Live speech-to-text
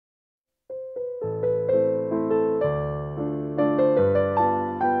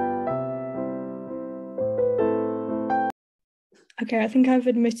Okay, I think I've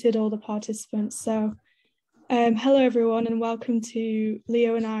admitted all the participants. So hello everyone and welcome to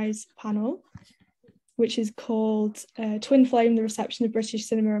Leo and I's panel, which is called Twin Flame, the Reception of British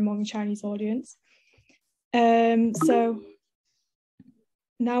Cinema Among a Chinese Audience. So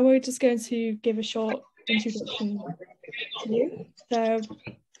now we're just going to give a short introduction to you. So,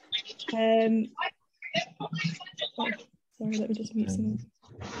 sorry, let me just mute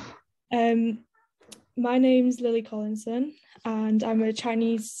someone. My name's Lily Collinson, and I'm a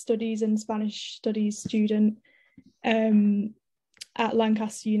Chinese Studies and Spanish Studies student at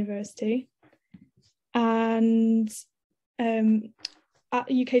Lancaster University. And at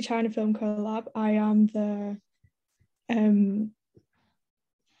UK China Film Collab, I am the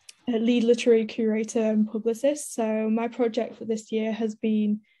lead literary curator and publicist. So my project for this year has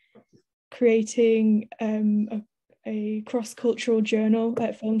been creating a cross-cultural journal,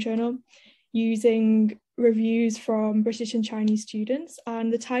 film journal, using reviews from British and Chinese students.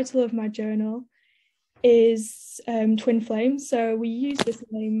 And the title of my journal is Twin Flame. So we use this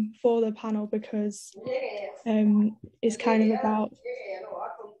name for the panel because it's kind of about...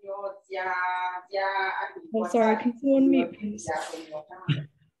 Oh, sorry, can someone mute, please?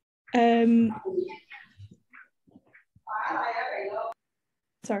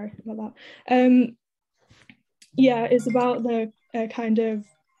 Sorry about that. Yeah, it's about the kind of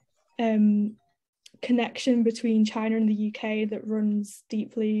connection between China and the UK that runs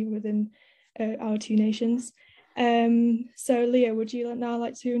deeply within our two nations. So Leo, would you now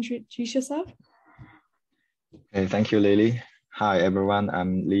like to introduce yourself? Okay, thank you, Lily. Hi, everyone.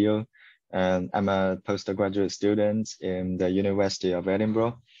 I'm Leo, and I'm a postgraduate student in the University of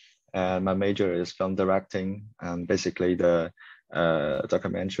Edinburgh. And my major is film directing, and basically the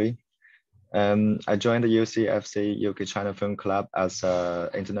documentary. I joined the UCFC UK China Film Club as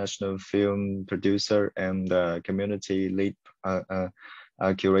an international film producer and community lead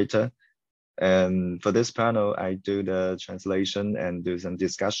curator. And for this panel, I do the translation and do some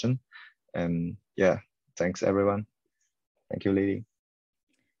discussion. And yeah, thanks everyone. Thank you, Lily.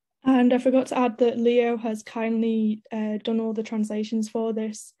 And I forgot to add that Leo has kindly done all the translations for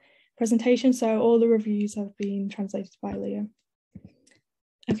this presentation. So all the reviews have been translated by Leo.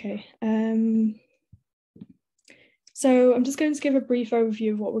 Okay, so I'm just going to give a brief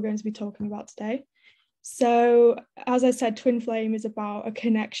overview of what we're going to be talking about today. So as I said, Twin Flame is about a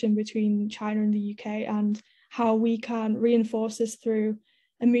connection between China and the UK and how we can reinforce this through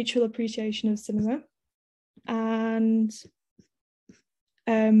a mutual appreciation of cinema. And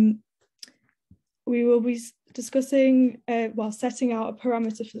we will be discussing, setting out a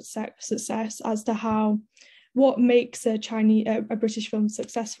parameter for success as to what makes a British film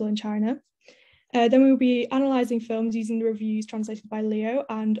successful in China. Then we will be analysing films using the reviews translated by Leo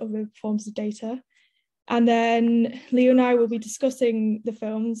and other forms of data. And then Leo and I will be discussing the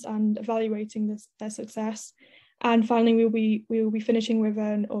films and evaluating their success. And finally, we will be finishing with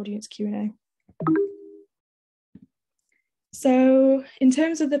an audience Q&A. So in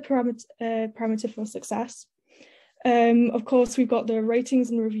terms of the parameter for success, of course, we've got the ratings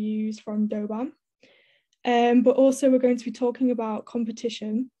and reviews from Douban. But also we're going to be talking about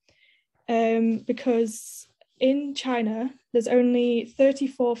competition because in China, there's only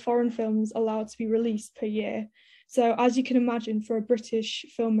 34 foreign films allowed to be released per year. So as you can imagine, for British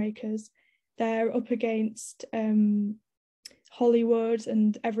filmmakers, they're up against Hollywood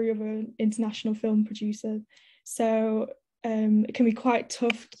and every other international film producer. So it can be quite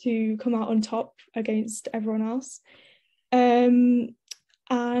tough to come out on top against everyone else.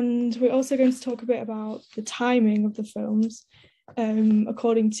 And we're also going to talk a bit about the timing of the films,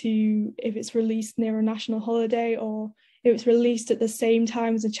 according to if it's released near a national holiday or if it's released at the same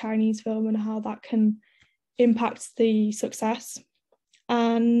time as a Chinese film and how that can impact the success.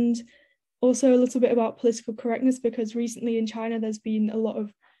 And also a little bit about political correctness, because recently in China there's been a lot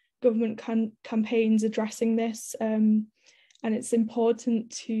of government campaigns addressing this, and it's important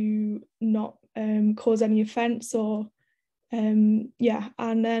to not cause any offence or and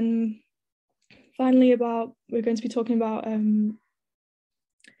then finally we're going to be talking about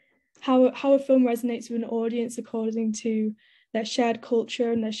how a film resonates with an audience according to their shared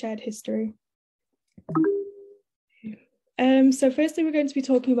culture and their shared history. So firstly, we're going to be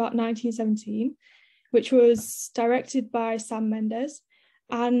talking about 1917, which was directed by Sam Mendes.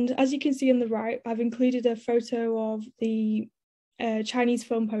 And as you can see on the right, I've included a photo of the Chinese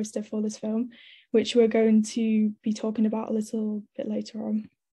film poster for this film, which we're going to be talking about a little bit later on.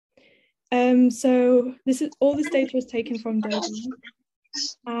 So all this data was taken from Douban,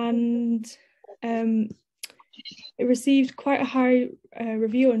 and it received quite a high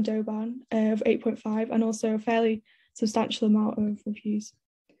review on Douban of 8.5 and also a fairly substantial amount of reviews.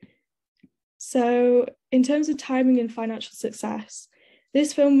 So in terms of timing and financial success,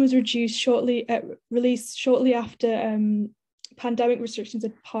 this film was released shortly after pandemic restrictions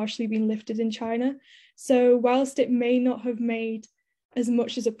had partially been lifted in China. So whilst it may not have made as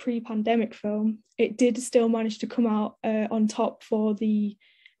much as a pre-pandemic film, it did still manage to come out on top for the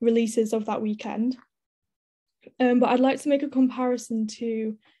releases of that weekend. But I'd like to make a comparison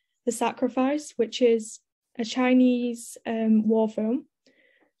to The Sacrifice, which is a Chinese war film,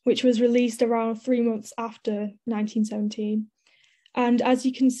 which was released around 3 months after 1917. And as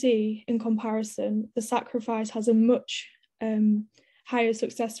you can see in comparison, The Sacrifice has a much higher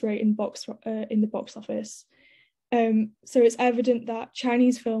success rate in the box office. So it's evident that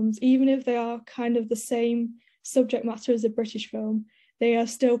Chinese films, even if they are kind of the same subject matter as a British film, they are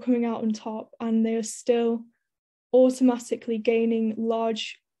still coming out on top, and they are still automatically gaining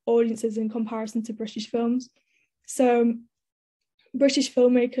large audiences in comparison to British films. So British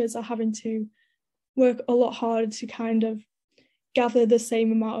filmmakers are having to work a lot harder to kind of gather the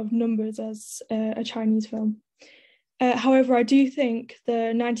same amount of numbers as a Chinese film. However, I do think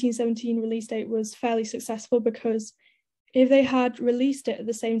the 1917 release date was fairly successful, because if they had released it at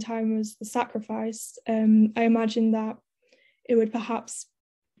the same time as The Sacrifice, I imagine that it would perhaps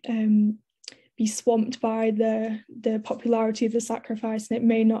be swamped by the popularity of The Sacrifice, and it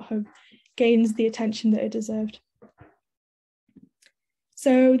may not have gained the attention that it deserved.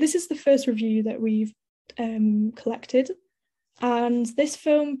 So this is the first review that we've collected, and this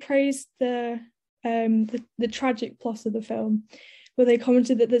film praised the tragic plot of the film, where they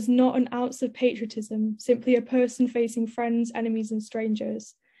commented that there's not an ounce of patriotism, simply a person facing friends, enemies, and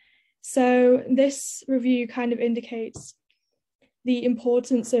strangers. So this review kind of indicates the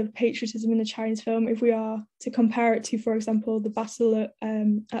importance of patriotism in the Chinese film if we are to compare it to, for example, the battle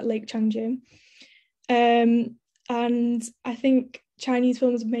at Lake Changjin. And I think Chinese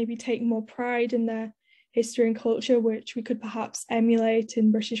films maybe take more pride in their history and culture, which we could perhaps emulate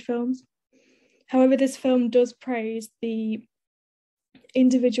in British films. However, this film does praise the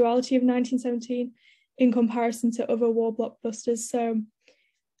individuality of 1917 in comparison to other war blockbusters. So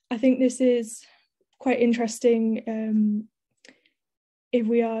I think this is quite interesting if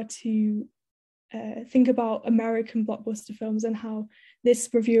we are to think about American blockbuster films, and how this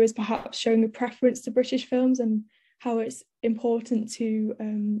review is perhaps showing a preference to British films, and how it's important to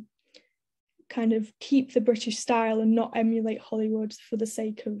kind of keep the British style and not emulate Hollywood for the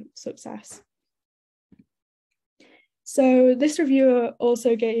sake of success. So this reviewer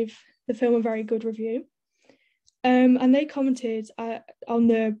also gave the film a very good review. And they commented on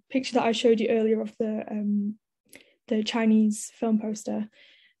the picture that I showed you earlier of the Chinese film poster,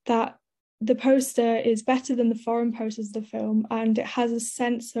 that the poster is better than the foreign posters of the film, and it has a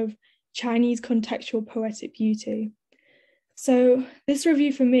sense of Chinese contextual poetic beauty. So this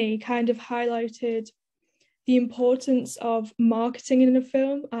review for me kind of highlighted the importance of marketing in a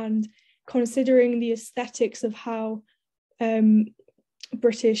film, and considering the aesthetics of how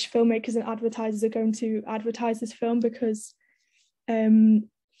British filmmakers and advertisers are going to advertise this film, because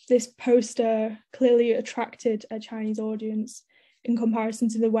this poster clearly attracted a Chinese audience in comparison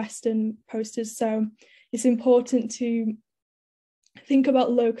to the Western posters. So it's important to think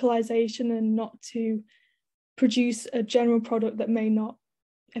about localization and not to produce a general product that may not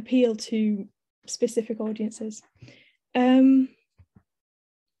appeal to specific audiences.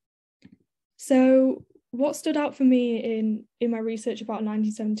 So what stood out for me in my research about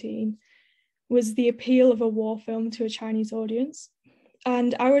 1917 was the appeal of a war film to a Chinese audience.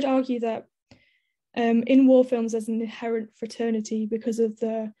 And I would argue that in war films there's an inherent fraternity because of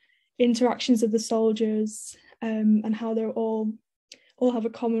the interactions of the soldiers and how they're all have a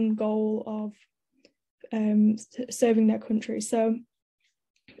common goal of serving their country. So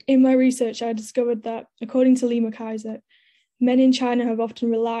in my research, I discovered that according to Lima Kaiser, men in China have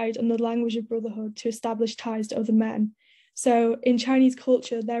often relied on the language of brotherhood to establish ties to other men. So in Chinese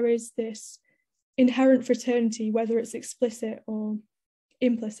culture, there is this inherent fraternity, whether it's explicit or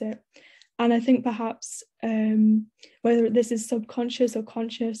implicit. And I think perhaps whether this is subconscious or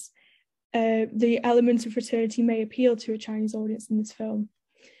conscious, the element of fraternity may appeal to a Chinese audience in this film.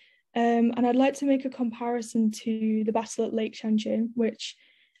 And I'd like to make a comparison to the battle at Lake Changjin, which,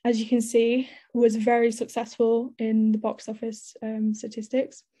 as you can see, was very successful in the box office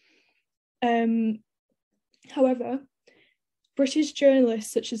statistics. However, British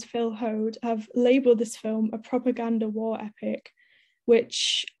journalists such as Phil Hode have labelled this film a propaganda war epic,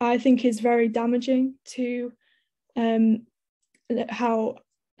 which I think is very damaging to how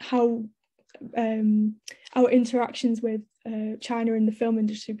our interactions with China in the film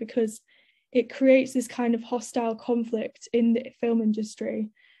industry, because it creates this kind of hostile conflict in the film industry.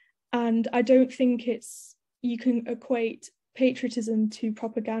 And I don't think you can equate patriotism to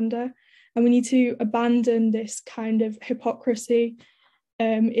propaganda. And we need to abandon this kind of hypocrisy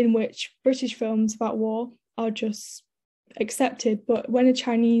in which British films about war are just accepted. But when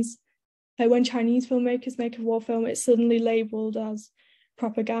Chinese filmmakers make a war film, it's suddenly labelled as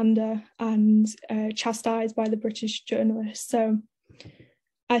propaganda and chastised by the British journalists. So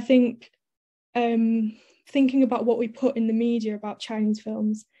I think thinking about what we put in the media about Chinese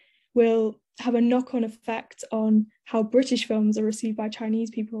films will have a knock-on effect on how British films are received by Chinese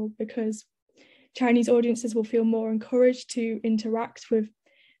people, because Chinese audiences will feel more encouraged to interact with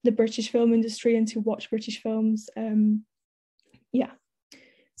the British film industry and to watch British films.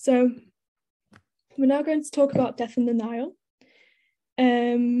 So we're now going to talk about Death in the Nile,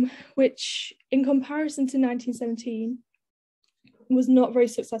 which in comparison to 1917 was not very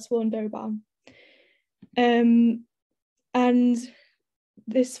successful in Douban. And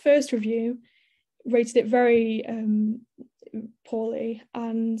this first review rated it very poorly,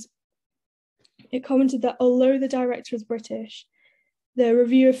 and it commented that although the director is British, the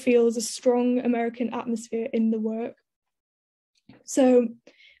reviewer feels a strong American atmosphere in the work. So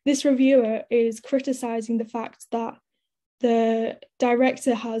this reviewer is criticizing the fact that the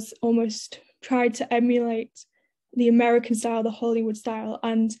director has almost tried to emulate the American style, the Hollywood style,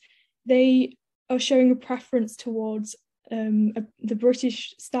 and they are showing a preference towards the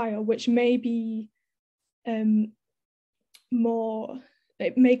British style, which may be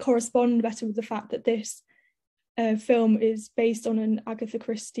it may correspond better with the fact that this film is based on an Agatha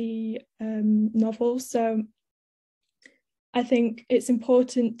Christie novel. So I think it's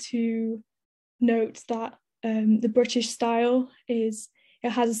important to note that the British style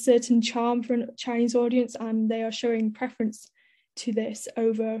has a certain charm for a Chinese audience, and they are showing preference to this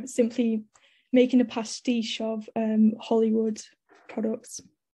over simply making a pastiche of Hollywood products.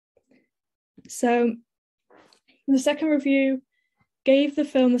 So the second review gave the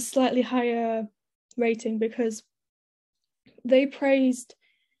film a slightly higher rating because they praised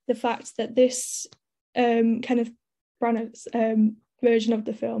the fact that this Kenneth Branagh's version of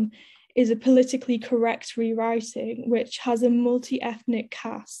the film is a politically correct rewriting, which has a multi-ethnic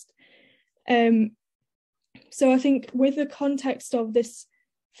cast. So I think with the context of this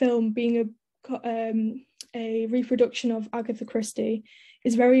film being a reproduction of Agatha Christie,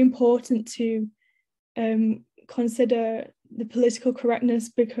 it's very important to consider the political correctness,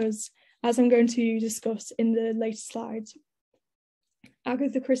 because as I'm going to discuss in the later slides,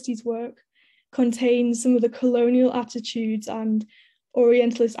 Agatha Christie's work contains some of the colonial attitudes and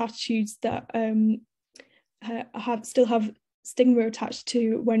Orientalist attitudes that still have stigma attached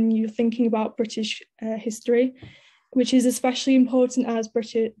to when you're thinking about British history, which is especially important as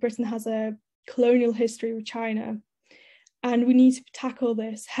Britain has a colonial history with China. And we need to tackle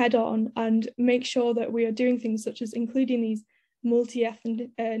this head on and make sure that we are doing things such as including these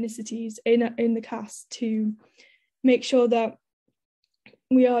multi-ethnicities in the cast to make sure that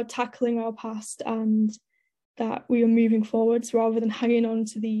we are tackling our past and that we are moving forwards rather than hanging on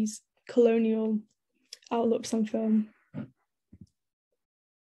to these colonial outlooks on film.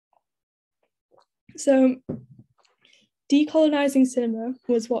 So decolonizing cinema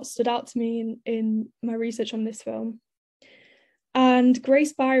was what stood out to me in my research on this film. And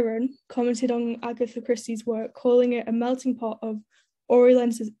Grace Byron commented on Agatha Christie's work, calling it a melting pot of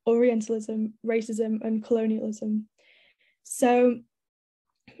Orientalism, racism, and colonialism. So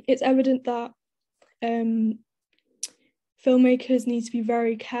it's evident that filmmakers need to be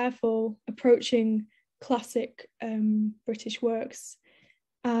very careful approaching classic British works,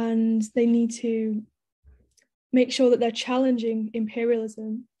 and they need to make sure that they're challenging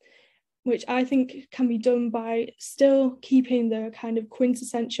imperialism, which I think can be done by still keeping the kind of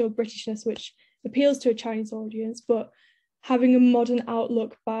quintessential Britishness which appeals to a Chinese audience, but having a modern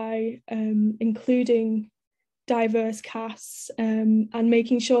outlook by including diverse casts and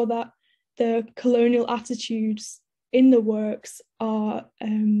making sure that the colonial attitudes in the works are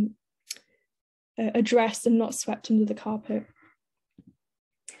addressed and not swept under the carpet.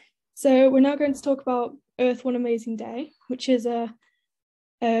 So we're now going to talk about Earth One Amazing Day, which is a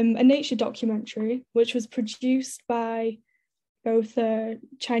nature documentary which was produced by both a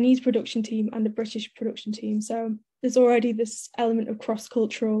Chinese production team and a British production team. So there's already this element of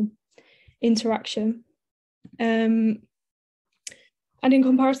cross-cultural interaction. And in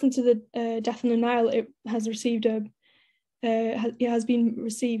comparison to the Death on the Nile, it has been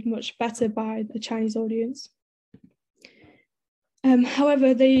received much better by the Chinese audience.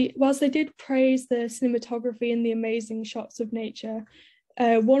 However, whilst they did praise the cinematography and the amazing shots of nature,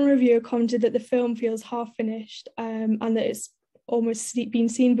 One reviewer commented that the film feels half finished and that it's almost been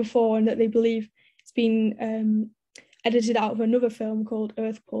seen before, and that they believe it's been edited out of another film called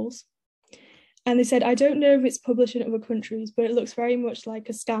Earth Pulse. And they said, I don't know if it's published in other countries, but it looks very much like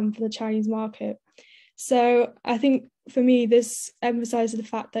a scam for the Chinese market. So I think for me, this emphasizes the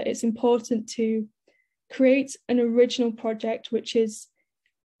fact that it's important to create an original project which has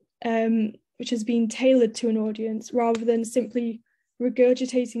been tailored to an audience, rather than simply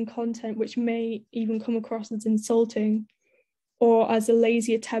regurgitating content which may even come across as insulting or as a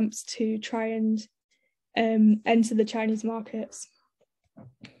lazy attempt to try and enter the Chinese markets.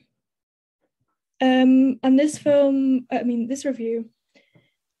 And this review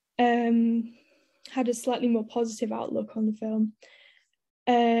had a slightly more positive outlook on the film.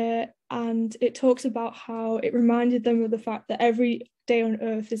 And it talks about how it reminded them of the fact that every day on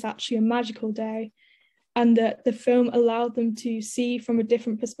Earth is actually a magical day, and that the film allowed them to see from a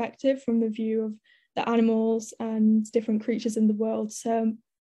different perspective, from the view of the animals and different creatures in the world. So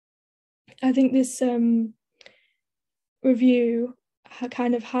I think this review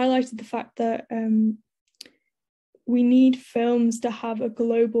kind of highlighted the fact that we need films to have a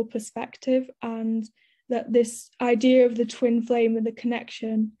global perspective, and that this idea of the twin flame and the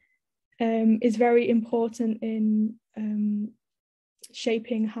connection is very important in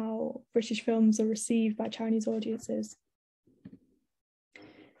shaping how British films are received by Chinese audiences.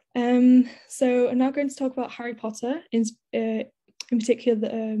 So I'm now going to talk about Harry Potter, in particular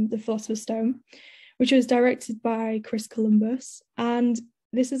the Philosopher's Stone, which was directed by Chris Columbus. And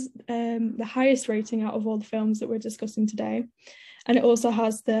this is the highest rating out of all the films that we're discussing today. And it also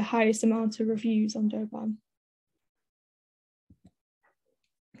has the highest amount of reviews on Douban.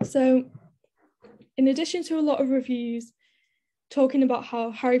 So in addition to a lot of reviews talking about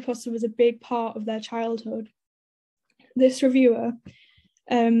how Harry Potter was a big part of their childhood, this reviewer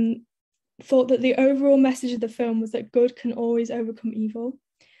thought that the overall message of the film was that good can always overcome evil.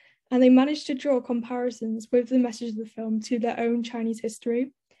 And they managed to draw comparisons with the message of the film to their own Chinese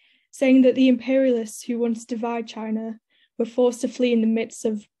history, saying that the imperialists who wanted to divide China were forced to flee in the midst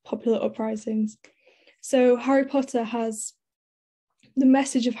of popular uprisings. So the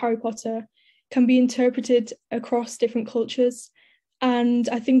message of Harry Potter can be interpreted across different cultures. And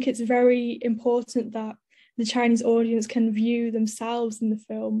I think it's very important that the Chinese audience can view themselves in the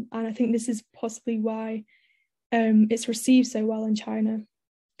film. And I think this is possibly why it's received so well in China.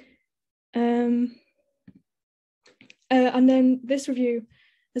 And then this review,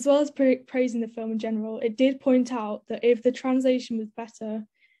 as well as praising the film in general, it did point out that if the translation was better,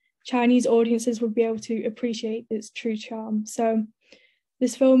 Chinese audiences would be able to appreciate its true charm. So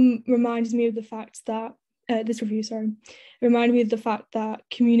this film reminds me of the fact that, reminded me of the fact that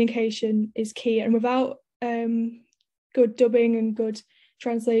communication is key. And without good dubbing and good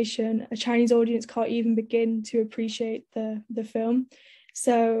translation, a Chinese audience can't even begin to appreciate the film.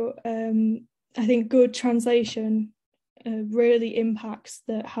 So I think good translation really impacts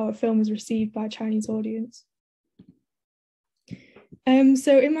how a film is received by a Chinese audience.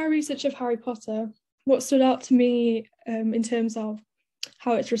 So in my research of Harry Potter, what stood out to me in terms of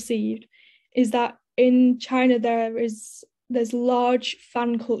how it's received is that in China there's large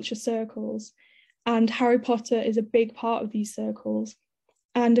fan culture circles, and Harry Potter is a big part of these circles.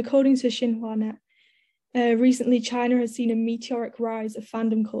 And according to Xinhua Net, recently China has seen a meteoric rise of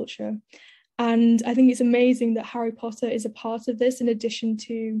fandom culture. And I think it's amazing that Harry Potter is a part of this, in addition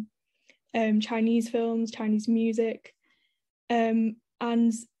to Chinese films, Chinese music. And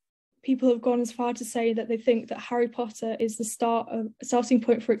people have gone as far to say that they think that Harry Potter is the starting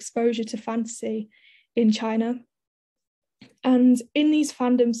point for exposure to fantasy in China. And in these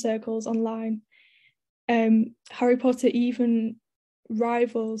fandom circles online, Harry Potter even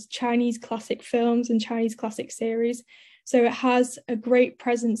rivals Chinese classic films and Chinese classic series. So it has a great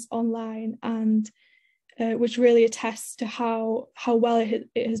presence online, and which really attests to how well it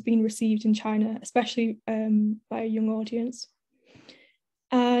has been received in China, especially by a young audience.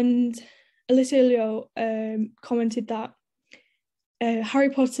 And Alicia Liu commented that Harry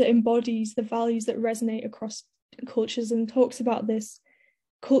Potter embodies the values that resonate across cultures, and talks about this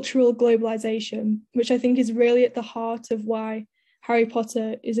cultural globalization, which I think is really at the heart of why Harry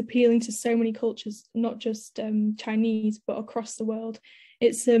Potter is appealing to so many cultures, not just Chinese, but across the world.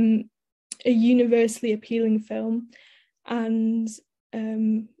 It's a universally appealing film, and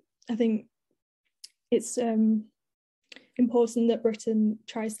I think it's important that Britain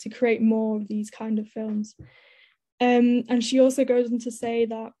tries to create more of these kind of films. And she also goes on to say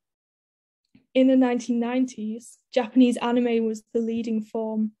that in the 1990s, Japanese anime was the leading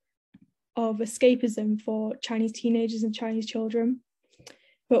form of escapism for Chinese teenagers and Chinese children.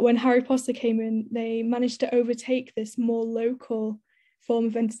 But when Harry Potter came in, they managed to overtake this more local form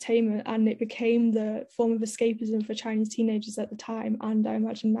of entertainment, and it became the form of escapism for Chinese teenagers at the time, and I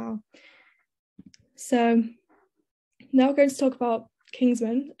imagine now. So now we're going to talk about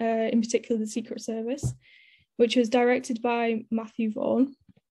Kingsman, in particular the Secret Service, which was directed by Matthew Vaughn.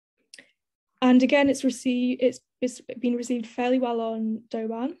 And again, it's been received fairly well on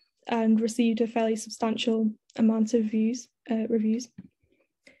Douban and received a fairly substantial amount of reviews.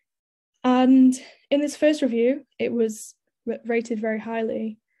 And in this first review, it was rated very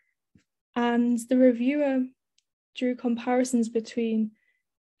highly. And the reviewer drew comparisons between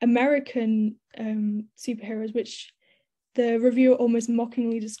American superheroes, which the reviewer almost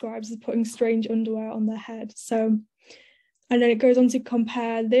mockingly describes as putting strange underwear on their head. So, and then it goes on to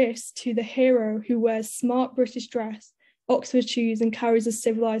compare this to the hero who wears smart British dress, Oxford shoes, and carries a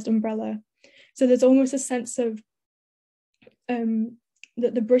civilized umbrella. So there's almost a sense of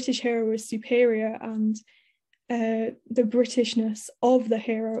that the British hero is superior, and the Britishness of the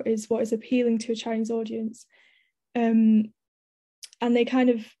hero is what is appealing to a Chinese audience. And they kind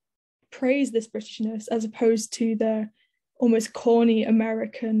of praise this Britishness as opposed to the almost corny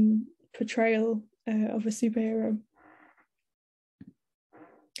American portrayal of a superhero.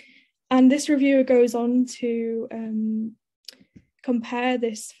 And this reviewer goes on to compare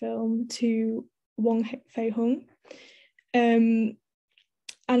this film to Wong Fei-hung,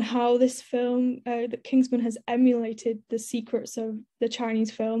 and how this film, that Kingsman has emulated the secrets of the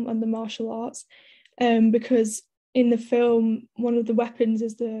Chinese film and the martial arts, because in the film, one of the weapons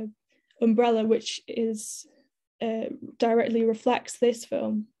is the umbrella, which is directly reflects this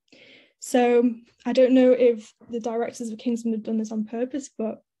film. So I don't know if the directors of Kingsman have done this on purpose,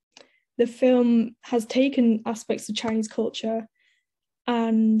 but the film has taken aspects of Chinese culture,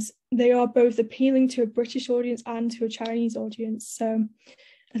 and they are both appealing to a British audience and to a Chinese audience. So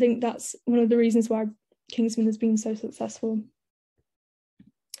I think that's one of the reasons why Kingsman has been so successful.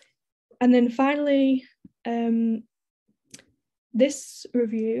 And then finally, this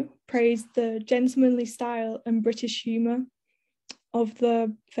review praised the gentlemanly style and British humour of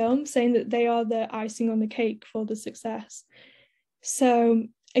the film, saying that they are the icing on the cake for the success. So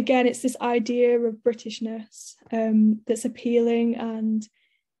again, it's this idea of Britishness that's appealing, and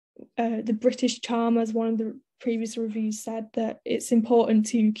the British charm, as one of the previous reviews said, that it's important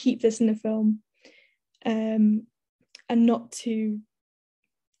to keep this in a film and not to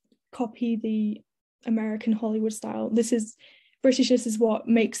copy the American Hollywood style. Britishness is what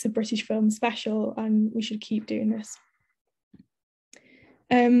makes a British film special, and we should keep doing this.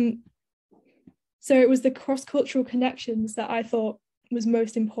 So it was the cross-cultural connections that I thought was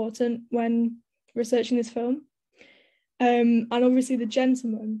most important when researching this film. And obviously the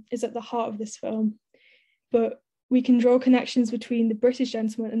gentleman is at the heart of this film, but we can draw connections between the British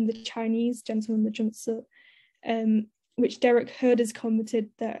gentleman and the Chinese gentleman, the jumpsuit, which Derek Hurd has commented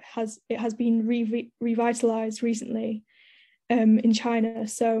that it has been revitalized recently in China.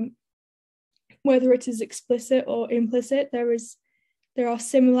 So whether it is explicit or implicit, there are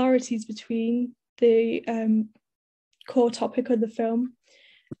similarities between the core topic of the film,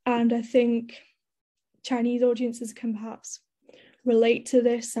 and I think Chinese audiences can perhaps relate to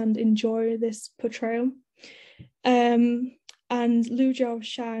this and enjoy this portrayal. And Lu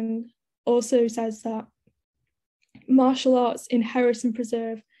Zhaoshang also says that martial arts inherit and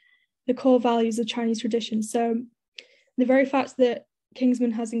preserve the core values of Chinese tradition. So the very fact that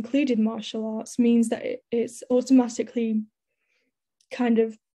Kingsman has included martial arts means that it's automatically kind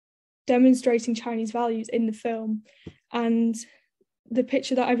of demonstrating Chinese values in the film. And the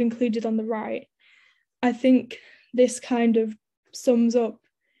picture that I've included on the right, I think this kind of sums up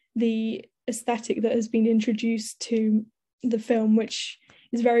the aesthetic that has been introduced to the film, which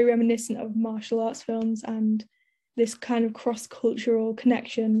is very reminiscent of martial arts films, and this kind of cross-cultural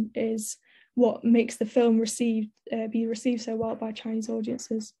connection is what makes the film be received so well by Chinese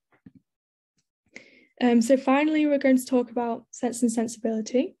audiences. So finally, we're going to talk about Sense and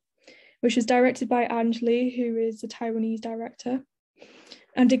Sensibility, which was directed by Ang Lee, who is a Taiwanese director.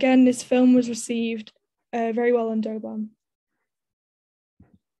 And again, this film was received very well on Douban.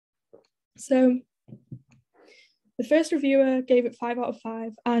 So the first reviewer gave it 5 out of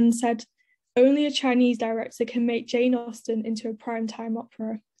 5 and said, only a Chinese director can make Jane Austen into a primetime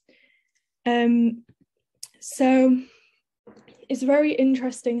opera. So it's very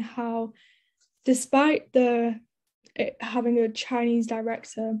interesting how, despite having a Chinese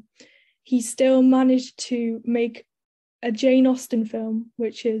director, he still managed to make a Jane Austen film,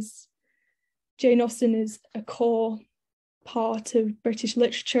 which is, Jane Austen is a core part of British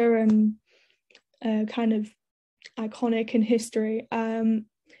literature and kind of iconic in history.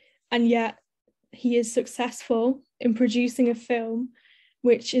 and yet he is successful in producing a film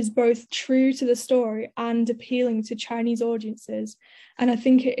which is both true to the story and appealing to Chinese audiences. And I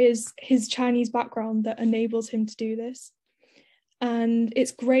think it is his Chinese background that enables him to do this. And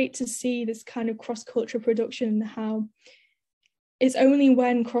it's great to see this kind of cross-cultural production, and how it's only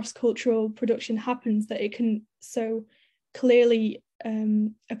when cross-cultural production happens that it can so clearly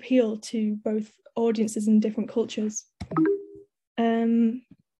appeal to both audiences in different cultures.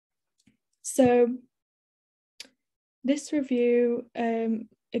 So this review,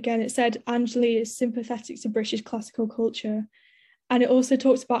 again, it said Angeli is sympathetic to British classical culture. And it also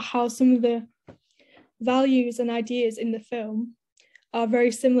talks about how some of the values and ideas in the film are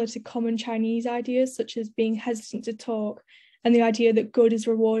very similar to common Chinese ideas, such as being hesitant to talk and the idea that good is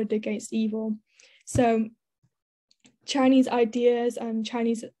rewarded against evil. So Chinese ideas and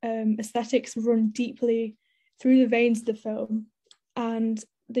Chinese aesthetics run deeply through the veins of the film. And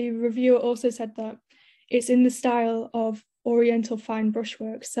the reviewer also said that it's in the style of Oriental fine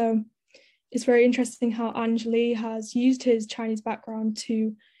brushwork. So it's very interesting how Angeli has used his Chinese background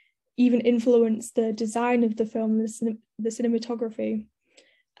to even influence the design of the film, the cinematography.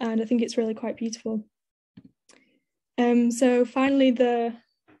 And I think it's really quite beautiful. So finally,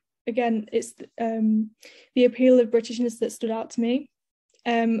 it's the appeal of Britishness that stood out to me.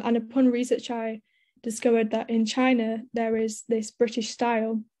 And upon research, I discovered that in China, there is this British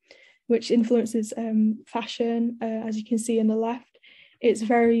style, which influences fashion, as you can see on the left. It's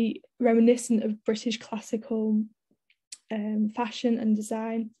very reminiscent of British classical fashion and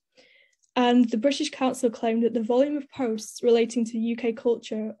design. And the British Council claimed that the volume of posts relating to UK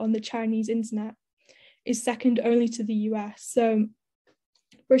culture on the Chinese internet is second only to the US. So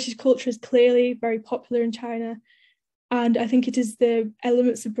British culture is clearly very popular in China. And I think it is the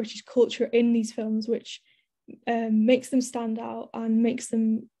elements of British culture in these films which makes them stand out and makes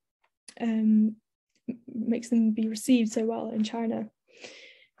them be received so well in China.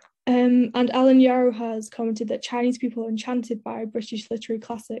 And Alan Yarrow has commented that Chinese people are enchanted by British literary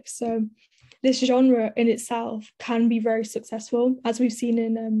classics. So this genre in itself can be very successful, as we've seen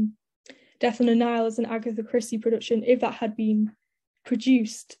in Death on the Nile as an Agatha Christie production. If that had been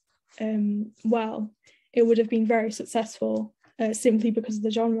produced well, it would have been very successful simply because of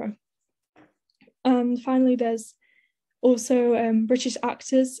the genre. And finally, there's also British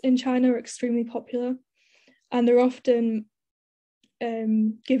actors in China are extremely popular, and they're often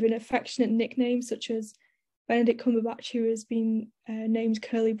given affectionate nicknames, such as Benedict Cumberbatch, who has been named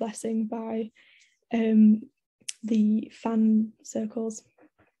Curly Blessing by the fan circles.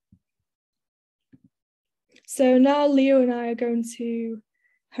 So now Leo and I are going to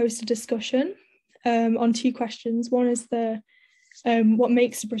host a discussion on two questions. One is what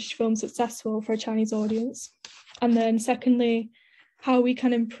makes a British film successful for a Chinese audience? And then secondly, how we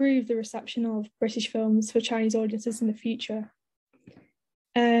can improve the reception of British films for Chinese audiences in the future.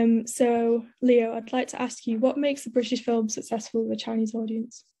 So Leo, I'd like to ask you, what makes a British film successful with a Chinese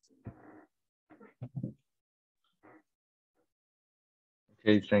audience?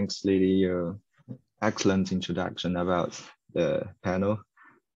 Okay, thanks, Lily. Excellent introduction about the panel.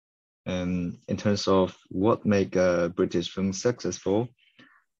 In terms of what make a British film successful,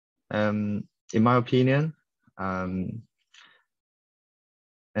 in my opinion, and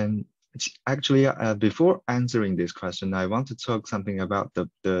actually, before answering this question, I want to talk something about the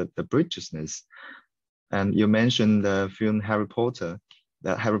Britishness. And you mentioned the film Harry Potter,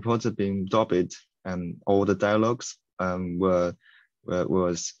 that Harry Potter being dubbed, and all the dialogues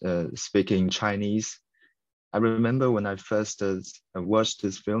was speaking Chinese. I remember when I first watched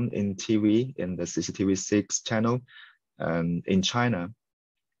this film in TV, in the CCTV 6 channel in China.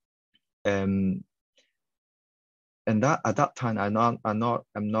 And that at that time, I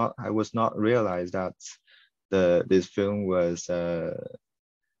was not realized that this film was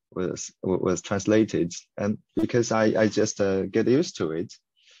translated, and because I just get used to it.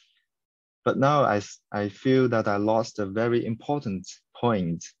 But now I feel that I lost a very important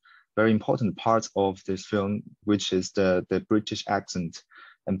point, very important part of this film, which is the British accent.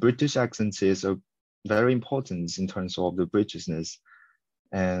 And British accent is very important in terms of the Britishness.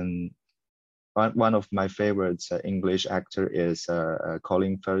 And one of my favorite English actor is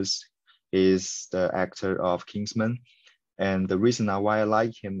Collinson. He's the actor of Kingsman. And the reason why I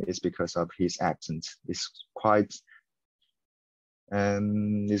like him is because of his accent. It's quite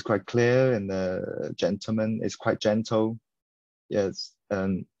clear, and the gentleman is quite gentle. Yes,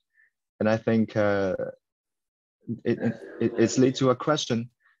 and I think it's lead to a question,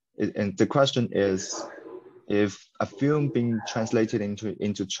 and the question is, if a film being translated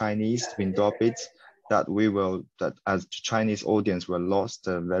into Chinese, being dubbed, that as Chinese audience will lost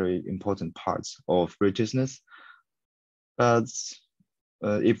very important parts of Britishness. But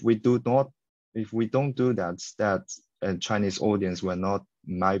if we don't do that, Chinese audience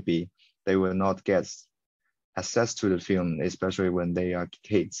they will not get access to the film, especially when they are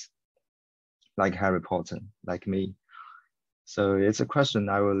kids, like Harry Potter, like me. So it's a question.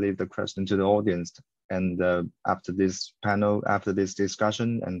 I will leave the question to the audience, and after this panel, after this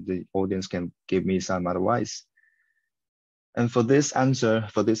discussion, and the audience can give me some advice. And for this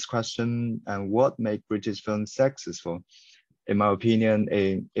question, and what makes British films successful? In my opinion,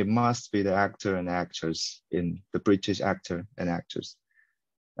 it must be the actor and actors, in the British actor and actors.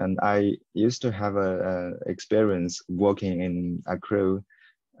 And I used to have a experience working in a crew.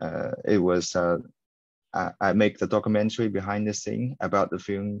 It was I make the documentary behind the scene about the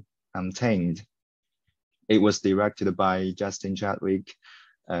film Tamed. It was directed by Justin Chadwick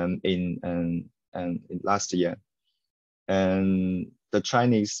in last year. And the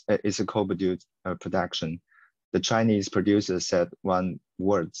Chinese is a co-produced production. The Chinese producer said one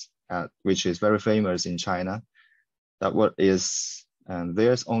word, which is very famous in China. That word is,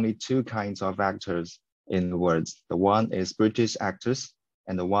 there's only two kinds of actors in the world. The one is British actors,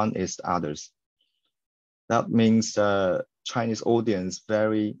 and the one is the others. That means Chinese audience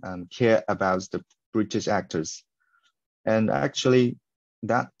very care about the British actors. And actually,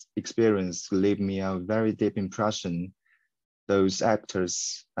 that experience leave me a very deep impression. Those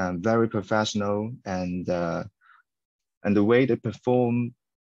actors very professional, and the way they perform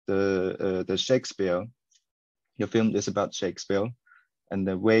the Shakespeare. Your film is about Shakespeare, and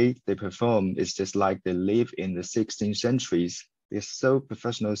the way they perform is just like they live in the 16th centuries. They're so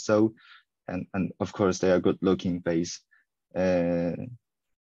professional, and of course they are good-looking face.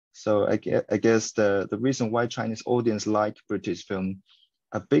 So I guess the reason why Chinese audience like British film,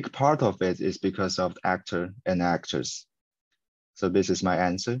 a big part of it is because of the actor and actors. So this is my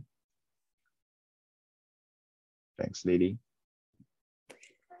answer. Thanks, Lily.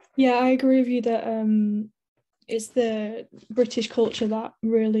 Yeah, I agree with you that it's the British culture that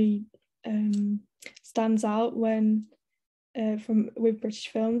really stands out when with British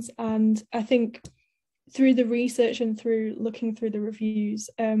films. And I think through the research and through looking through the reviews,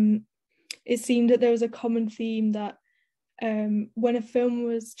 it seemed that there was a common theme that when a film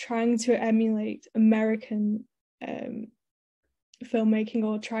was trying to emulate American filmmaking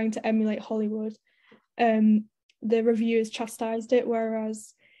or trying to emulate Hollywood, the reviewers chastised it,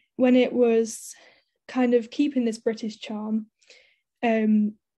 whereas when it was kind of keeping this British charm,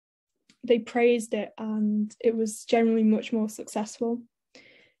 they praised it, and it was generally much more successful.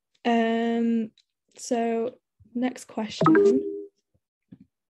 So next question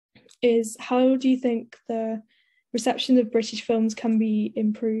is, how do you think the reception of British films can be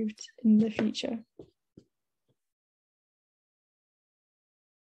improved in the future?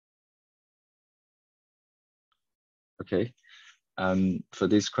 Okay. For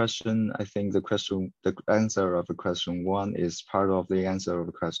this question, I think the answer of the question 1 is part of the answer of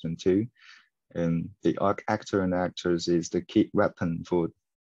the question 2. The actor and actors is the key weapon for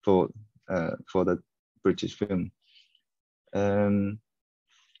the British film. And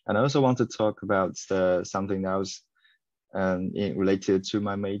I also want to talk about something else related to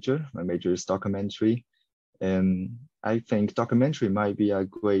my major. My major is documentary. I think documentary might be a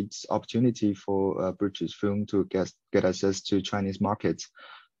great opportunity for British film to get access to Chinese markets.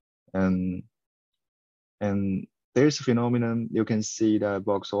 And there's a phenomenon. You can see the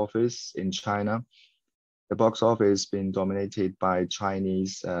box office in China. The box office been dominated by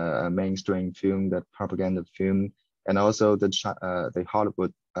Chinese mainstream film, the propaganda film, and also the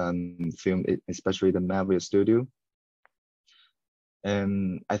Hollywood film, especially the Marvel studio.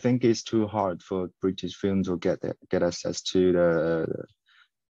 And I think it's too hard for British film to get access to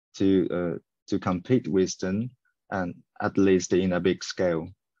compete with them, and at least in a big scale.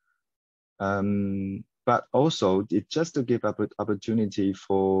 But also it just to give up an opportunity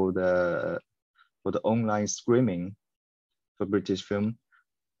for the online streaming for British film.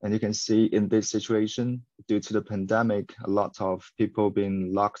 And you can see in this situation, due to the pandemic, a lot of people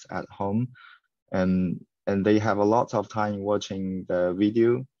being locked at home, and they have a lot of time watching the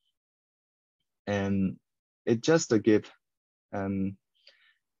video. And it just to give and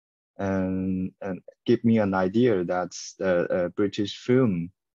give me an idea that the British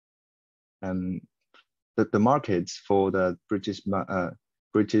film the markets for the British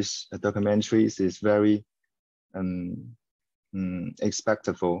documentaries is very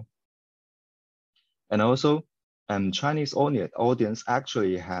expectable. And also Chinese audience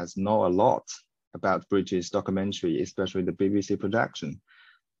actually has know a lot about British documentary, especially the BBC production.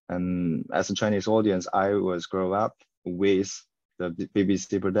 And as a Chinese audience, I was grow up with the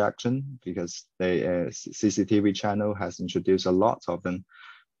BBC production because the CCTV channel has introduced a lot of them.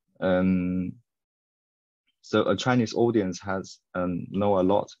 So a Chinese audience has know a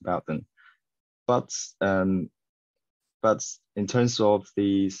lot about them. But in terms of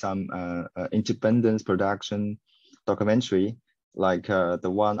some independent production documentary, like the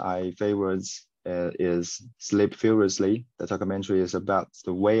one I favored is Sleep Furiously. The documentary is about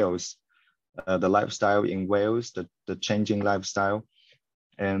the whales, the lifestyle in Wales, the changing lifestyle.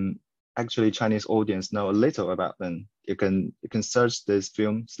 And actually Chinese audience know a little about them. You can search this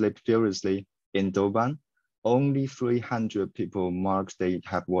film, Sleep Furiously, in Douban. Only 300 people marked they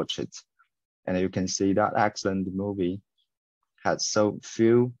have watched it. And you can see that excellent movie had so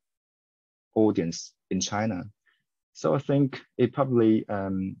few audience in China. So I think it probably a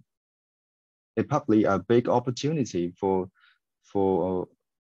big opportunity for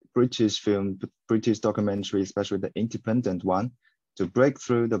British film, British documentary, especially the independent one, to break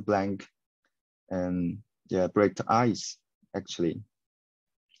through the blank and break the ice actually.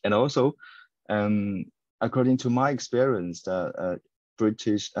 And also, according to my experience,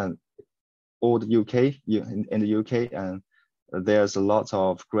 British or the UK, in the UK, there's a lot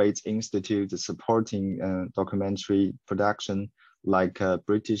of great institutes supporting documentary production, like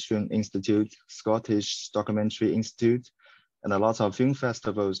British Film Institute, Scottish Documentary Institute, and a lot of film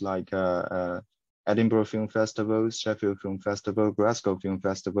festivals like Edinburgh Film Festivals, Sheffield Film Festival, Glasgow Film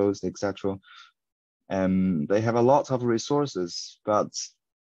Festivals, etc. They have a lot of resources, but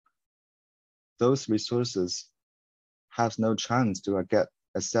those resources have no chance to get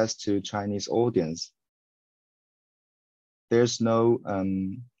access to Chinese audience. There's no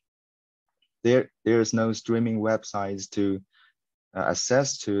there's no streaming websites to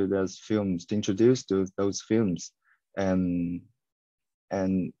access to those films, to introduce to those films, and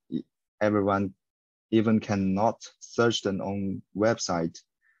everyone even cannot search them on website.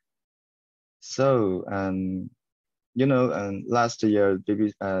 So last year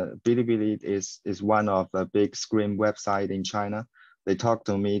Bilibili is one of the big screen website in China. They talked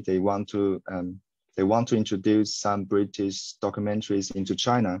to me. They want to introduce some British documentaries into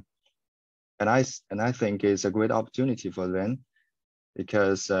China, and I think it's a great opportunity for them,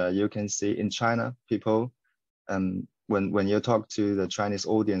 because you can see in China people, when you talk to the Chinese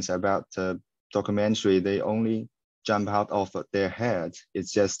audience about documentary, they only jump out of their head.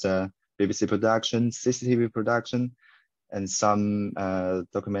 It's just BBC production, CCTV production, and some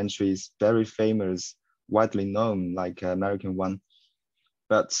documentaries very famous, widely known, like American one.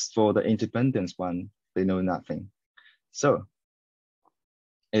 But for the independent one, they know nothing. So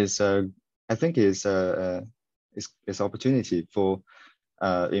I think it's opportunity for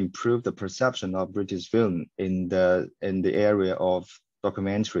improve the perception of British film in the area of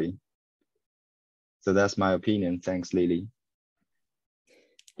documentary. So that's my opinion. Thanks, Lily.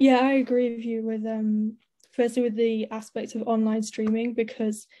 Yeah, I agree with you with firstly with the aspect of online streaming,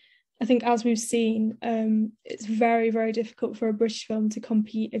 because I think, as we've seen, it's very, very difficult for a British film to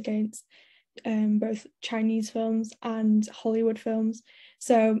compete against both Chinese films and Hollywood films.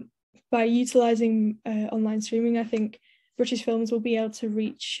 So by utilising online streaming, I think British films will be able to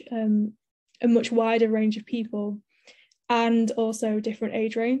reach a much wider range of people, and also different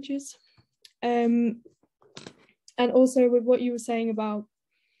age ranges. And also with what you were saying about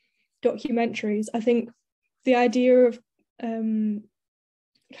documentaries, I think the idea of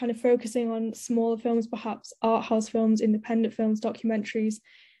kind of focusing on smaller films, perhaps art house films, independent films, documentaries,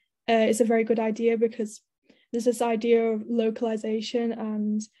 is a very good idea, because there's this idea of localization,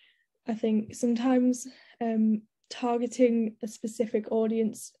 and I think sometimes targeting a specific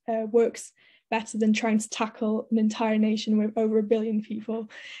audience works better than trying to tackle an entire nation with over 1 billion people.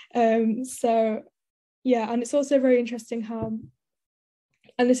 So yeah, and it's also very interesting how,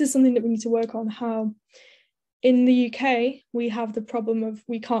 and this is something that we need to work on, how in the UK we have the problem of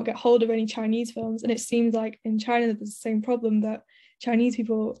we can't get hold of any Chinese films, and it seems like in China there's the same problem, that Chinese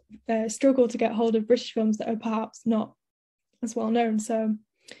people struggle to get hold of British films that are perhaps not as well known. So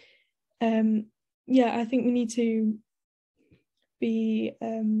yeah, I think we need to be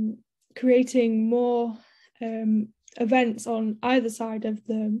creating more events on either side of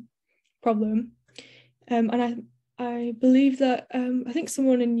the problem. And I believe that I think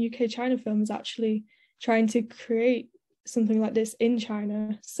someone in UK China Film is actually trying to create something like this in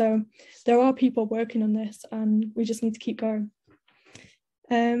China. So there are people working on this, and we just need to keep going.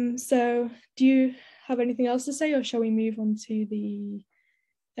 So do you have anything else to say, or shall we move on to the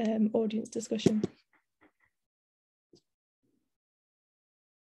audience discussion?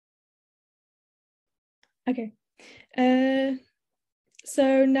 Okay.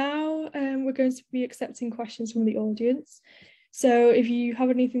 So now we're going to be accepting questions from the audience. So if you have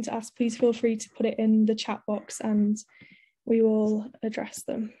anything to ask, please feel free to put it in the chat box and we will address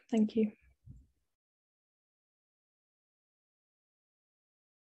them. Thank you.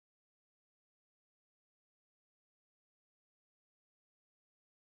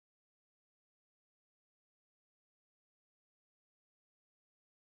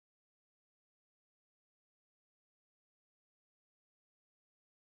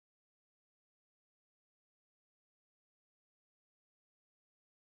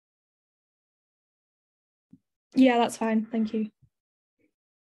 Yeah, that's fine. Thank you.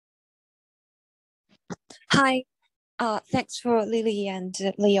 Hi, thanks for Lily and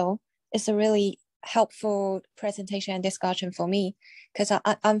Leo. It's a really helpful presentation and discussion for me because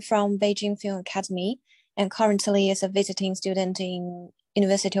I'm from Beijing Film Academy and currently is a visiting student in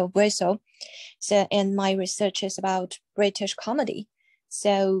University of Bristol. So, and my research is about British comedy.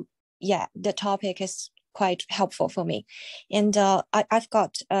 So yeah, the topic is quite helpful for me. And I've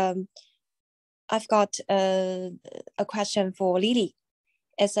got a question for Lily.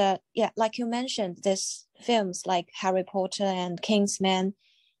 Is like you mentioned, this films like Harry Potter and Kingsman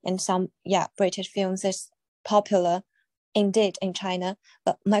and some British films is popular indeed in China.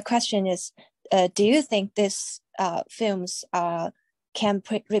 But my question is, do you think these films can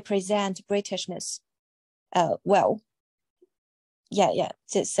represent Britishness well?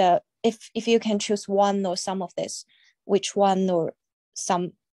 It's, if you can choose one or some of this, which one or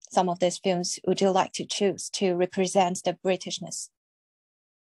some of these films would you like to choose to represent the Britishness?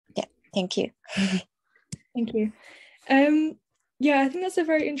 Yeah, thank you. Thank you. Yeah, I think that's a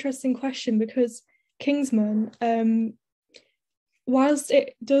very interesting question because Kingsman, whilst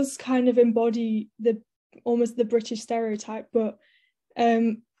it does kind of embody almost the British stereotype, but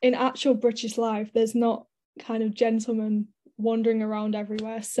in actual British life, there's not kind of gentlemen wandering around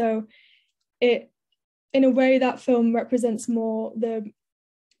everywhere. So in a way, that film represents more the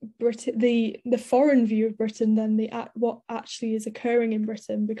foreign view of Britain than what actually is occurring in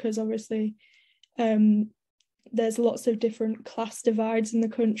Britain, because obviously there's lots of different class divides in the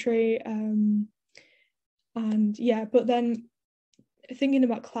country, and but then thinking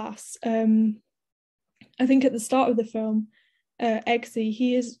about class, I think at the start of the film, Eggsy,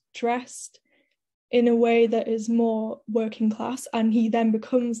 he is dressed in a way that is more working class, and he then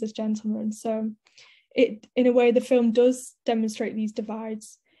becomes this gentleman. So in a way, the film does demonstrate these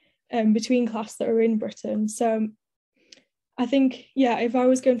divides between class that are in Britain. So I think, if I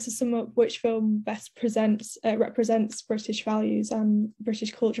was going to sum up which film best represents British values and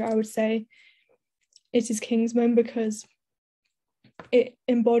British culture, I would say it is Kingsman, because it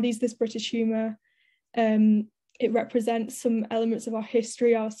embodies this British humour. It represents some elements of our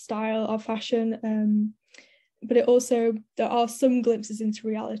history, our style, our fashion, but there are some glimpses into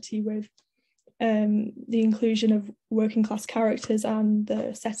reality with the inclusion of working class characters and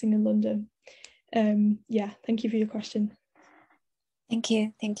the setting in London. Thank you for your question. Thank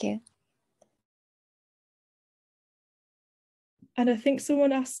you. And I think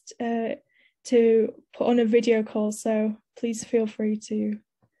someone asked to put on a video call, so please feel free to,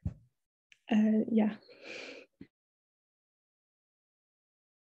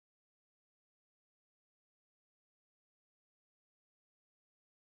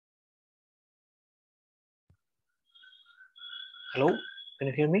 Hello, can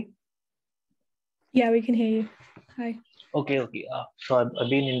you hear me? Yeah, we can hear you. Hi. Okay. So I've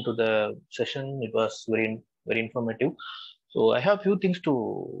been into the session. It was very, very informative. So I have a few things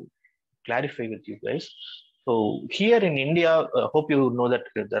to clarify with you guys. So here in India, hope you know that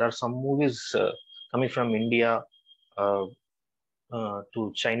there are some movies coming from India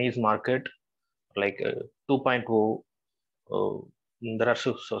to Chinese market, like 2.0. There are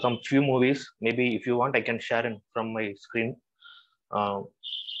some few movies. Maybe if you want, I can share from my screen.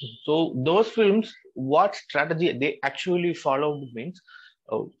 So those films, what strategy they actually followed means,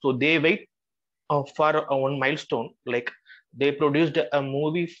 so they wait for one milestone. Like they produced a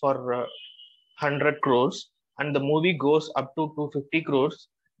movie for 100 crores, and the movie goes up to 250 crores.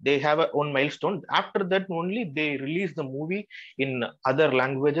 They have one milestone. After that, only they release the movie in other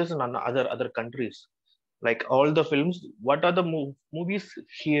languages and other countries. Like all the films, what are the movies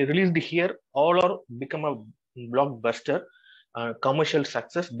he released here, all are become a blockbuster. Commercial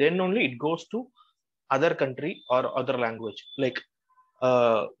success, then only it goes to other country or other language. Like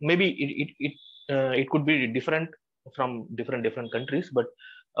maybe it could be different from different countries, but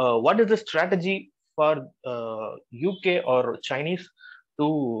what is the strategy for UK or Chinese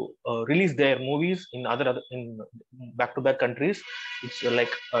to release their movies in in back-to-back countries? It's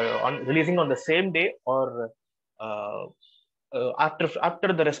like on releasing on the same day, or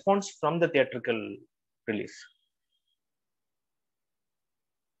after the response from the theatrical release?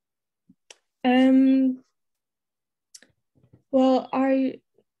 Well, I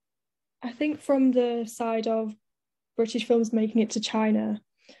think from the side of British films making it to China,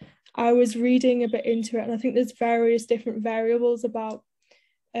 I was reading a bit into it, and I think there's various different variables about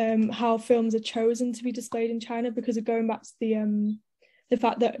how films are chosen to be displayed in China, because of going back to the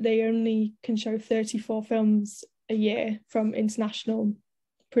fact that they only can show 34 films a year from international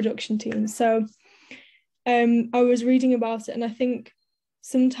production teams. So I was reading about it, and I think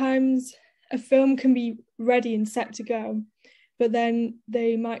sometimes a film can be ready and set to go, but then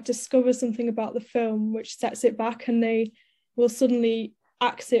they might discover something about the film which sets it back, and they will suddenly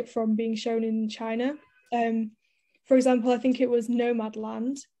axe it from being shown in China. For example, I think it was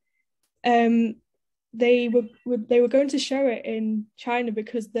Nomadland. They were going to show it in China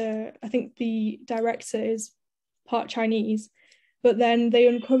because I think the director is part Chinese, but then they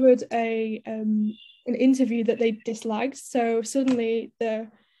uncovered an interview that they disliked. So suddenly the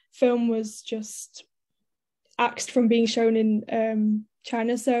film was just axed from being shown in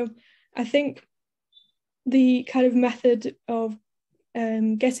China. So I think the kind of method of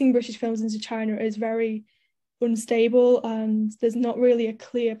getting British films into China is very unstable, and there's not really a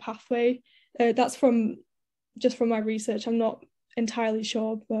clear pathway. That's just from my research. I'm not entirely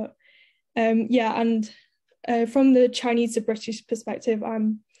sure, but yeah, and from the Chinese to British perspective,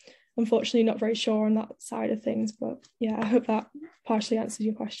 I'm unfortunately not very sure on that side of things. But yeah, I hope that partially answers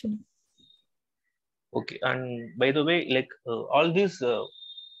your question. Okay, and by the way, like all these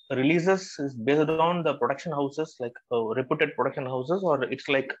releases is based on the production houses, like reputed production houses, or it's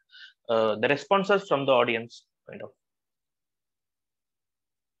like the responses from the audience, kind of.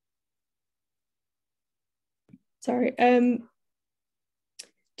 Sorry.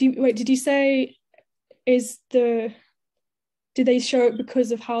 Did you say did they show it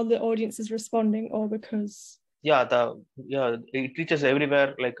because of how the audience is responding, or because? Yeah, it reaches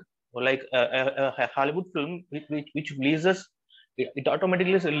everywhere. Like a Hollywood film which releases, it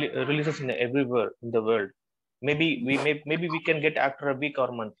automatically releases in everywhere in the world. Maybe we can get after a week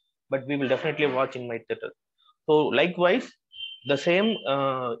or month, but we will definitely watch in my theater. So likewise, the same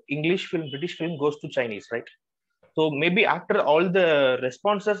English film, British film goes to Chinese, right? So maybe after all the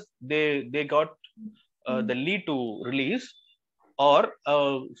responses, they got the lead to release, or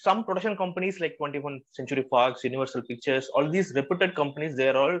some production companies like 21st Century Fox, Universal Pictures, all these reputed companies, they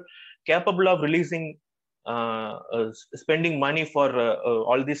are all capable of releasing, spending money for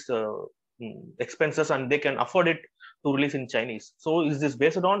all these expenses, and they can afford it to release in Chinese. So is this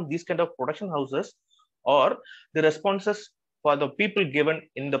based on these kind of production houses, or the responses for the people given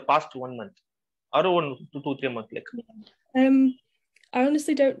in the past 1 month or 1 to 2, 3 months? Like, I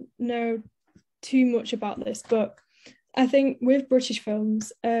honestly don't know too much about this, but I think with British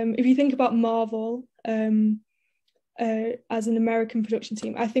films, if you think about Marvel as an American production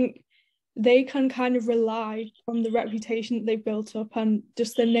team, I think they can kind of rely on the reputation that they've built up, and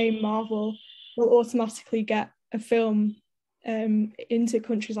just the name Marvel will automatically get a film into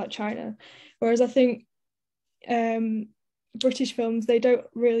countries like China. Whereas I think British films, they don't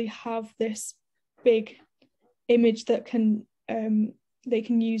really have this big image that they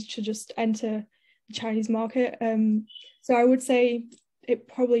can use to just enter the Chinese market. So I would say it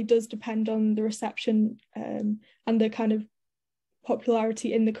probably does depend on the reception and the kind of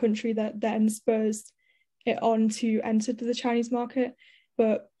popularity in the country that then spurs it on to enter to the Chinese market.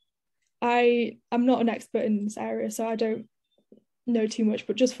 But I'm not an expert in this area, so I don't know too much,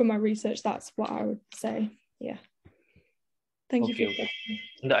 but just from my research, that's what I would say. Yeah. Thank you for your question.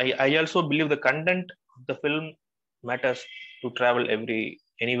 And I also believe the content of the film matters to travel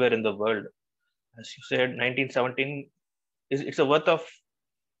anywhere in the world. As you said, 1917 it's a worth of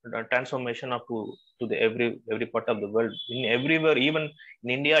transformation of to the every part of the world. In everywhere, even in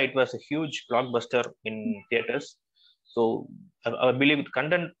India, it was a huge blockbuster in theaters. So I believe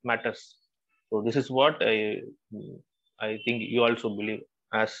content matters. So this is what I think you also believe,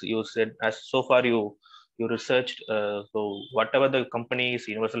 as you said, as so far you researched. So whatever the companies,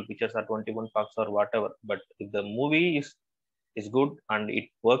 Universal Pictures or 21 Fox or whatever, but if the movie is good and it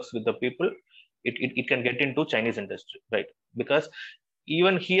works with the people, it can get into Chinese industry, right? Because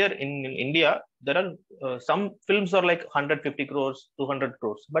even here in India, there are some films are like 150 crores, 200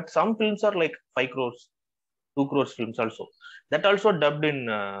 crores, but some films are like 5 crores, 2 crores films also. That also dubbed in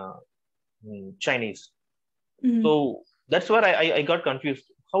Chinese. Mm-hmm. So that's where I got confused.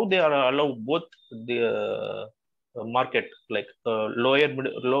 How they are allow both the market, like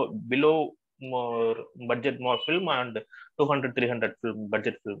below more budget, more film, and 200, 300 film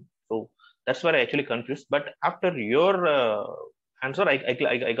budget film. So That's where I actually confused. But after your answer,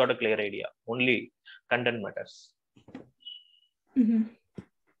 I got a clear idea. Only content matters. Mm-hmm.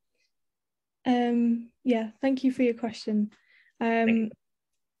 Yeah, thank you for your question. I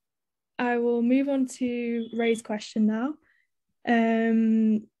will move on to Ray's question now,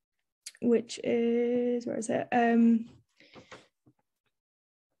 which is, where is it?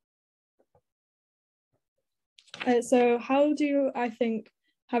 So how do I think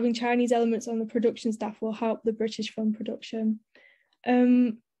having Chinese elements on the production staff will help the British film production?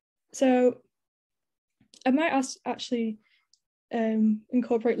 So I might actually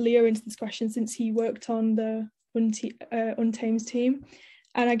incorporate Leo into this question, since he worked on the Untamed team.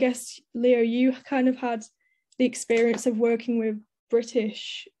 And I guess, Leo, you kind of had the experience of working with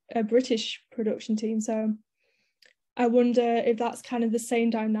a British production team. So I wonder if that's kind of the same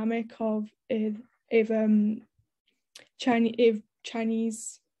dynamic of if a Chinese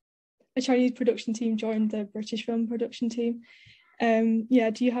production team joined the British film production team. Yeah,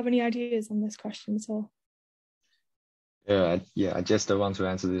 do you have any ideas on this question at all? Yeah, I just want to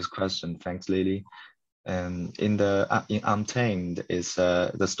answer this question. Thanks, Lily. In Untamed, is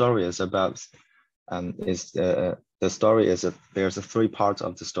the story is about there's three parts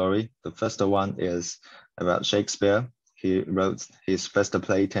of the story. The first one is about Shakespeare. He wrote his first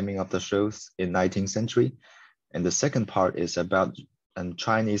play, Taming of the Shrews, in 19th century, and the second part is about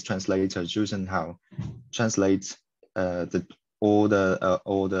Chinese translator Zhu Zhenhao translates all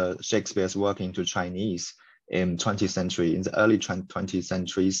the Shakespeare's work into Chinese in 20th century, in the early 20th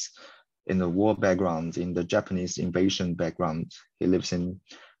centuries, in the war background, in the Japanese invasion background. He lived in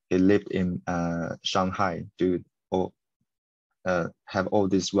Shanghai to have all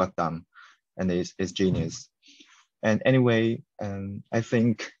this work done, and it's genius. And anyway, I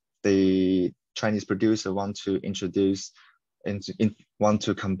think the Chinese producer want to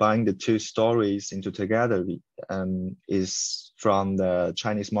combine the two stories into together, is from the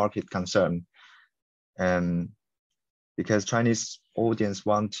Chinese market concern. Because Chinese audience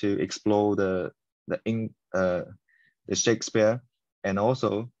want to explore the Shakespeare, and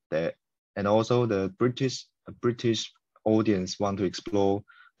also the British audience want to explore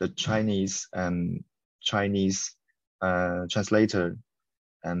the Chinese translator,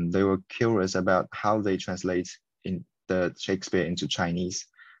 and they were curious about how they translate in the Shakespeare into Chinese.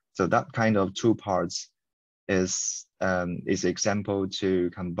 So that kind of two parts is example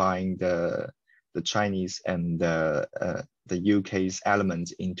to combine the Chinese and the UK's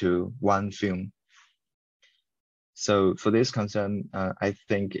elements into one film. So for this concern, I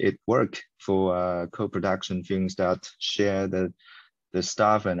think it worked for co-production films that share the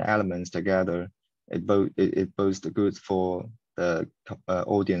staff and elements together. It both good for the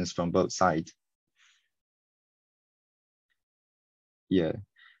audience from both sides. Yeah.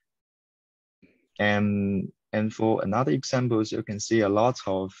 And for another examples, you can see a lot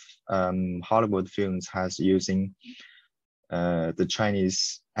of Hollywood films has using the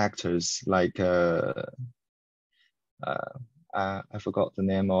Chinese actors, like I forgot the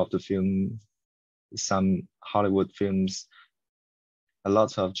name of the film. Some Hollywood films, a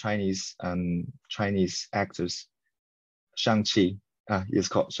lot of Chinese actors. Shang-Chi, it's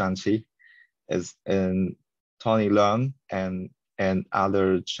called Shang-Chi, is Tony Leung and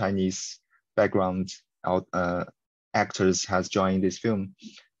other Chinese background actors has joined this film.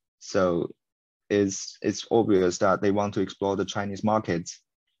 So it's obvious that they want to explore the Chinese market.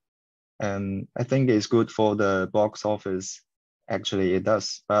 And I think it's good for the box office. Actually, it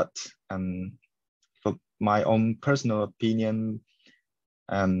does. But for my own personal opinion,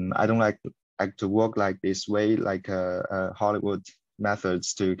 I don't like to work like this way, like Hollywood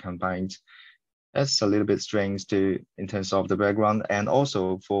methods to combine. That's a little bit strange in terms of the background, and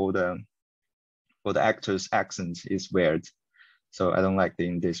also for the actor's accent is weird. So I don't like it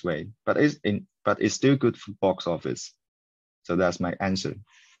in this way. But it's still good for box office. So that's my answer.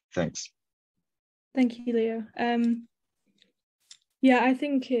 Thanks. Thank you, Leo. Yeah, I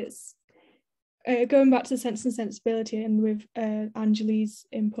think it's going back to Sense and Sensibility, and with Anjali's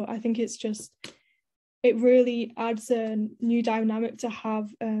input, I think it really adds a new dynamic to have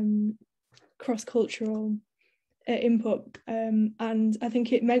cross-cultural input. And I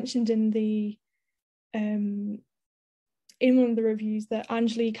think it mentioned in one of the reviews that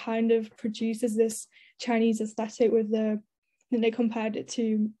Anjali kind of produces this Chinese aesthetic and they compared it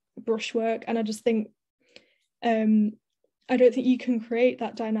to brushwork. And I just think, I don't think you can create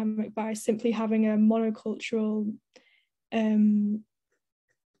that dynamic by simply having a monocultural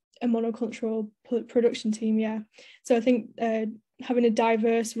production team. Yeah, so I think having a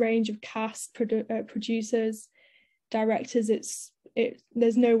diverse range of cast, producers, directors,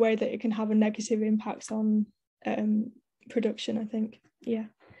 there's no way that it can have a negative impact on production, I think. Yeah.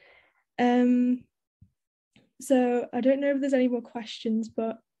 So I don't know if there's any more questions,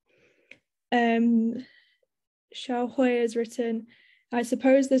 but Xiao Hui has written, I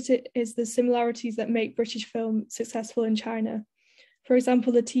suppose that it is the similarities that make British film successful in China. For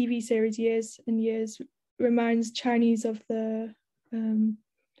example, the TV series Years and Years reminds Chinese of the,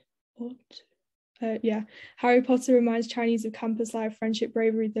 Harry Potter reminds Chinese of campus life, friendship,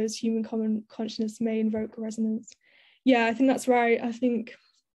 bravery, those human common consciousness may invoke resonance. Yeah, I think that's right. I think,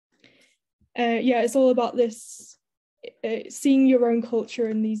 it's all about this, seeing your own culture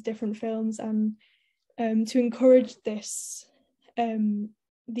in these different films, and to encourage this,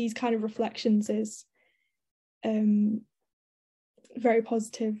 these kind of reflections is very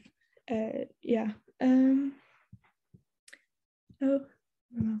positive. What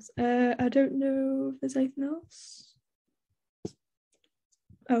else? I don't know if there's anything else.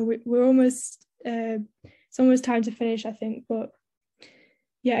 Oh, we're almost, it's almost time to finish, I think, but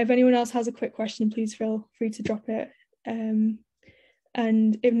yeah, if anyone else has a quick question, please feel free to drop it. And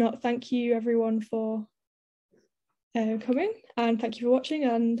if not, thank you everyone for coming, and thank you for watching,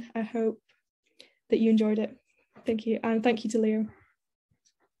 and I hope that you enjoyed it. Thank you, and thank you to Leo.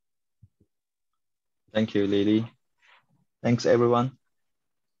 Thank you, Lily. Thanks, everyone.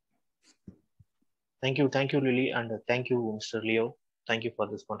 Thank you, Lily, and thank you, Mr. Leo. Thank you for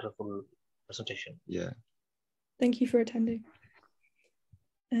this wonderful presentation. Yeah. Thank you for attending.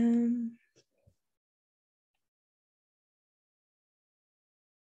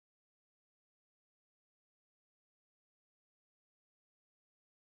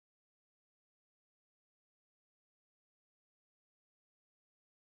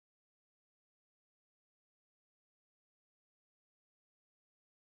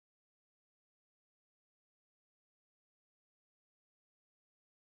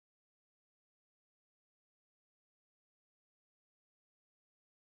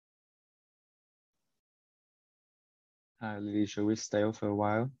 Hi, Lily, should we stay for a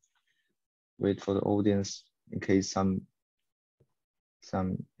while? Wait for the audience in case some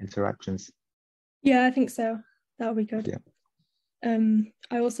interactions. Yeah, I think so. That would be good. Yeah.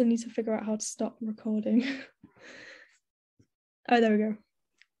 I also need to figure out how to stop recording. Oh, there we go.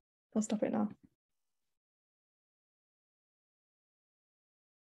 I'll stop it now.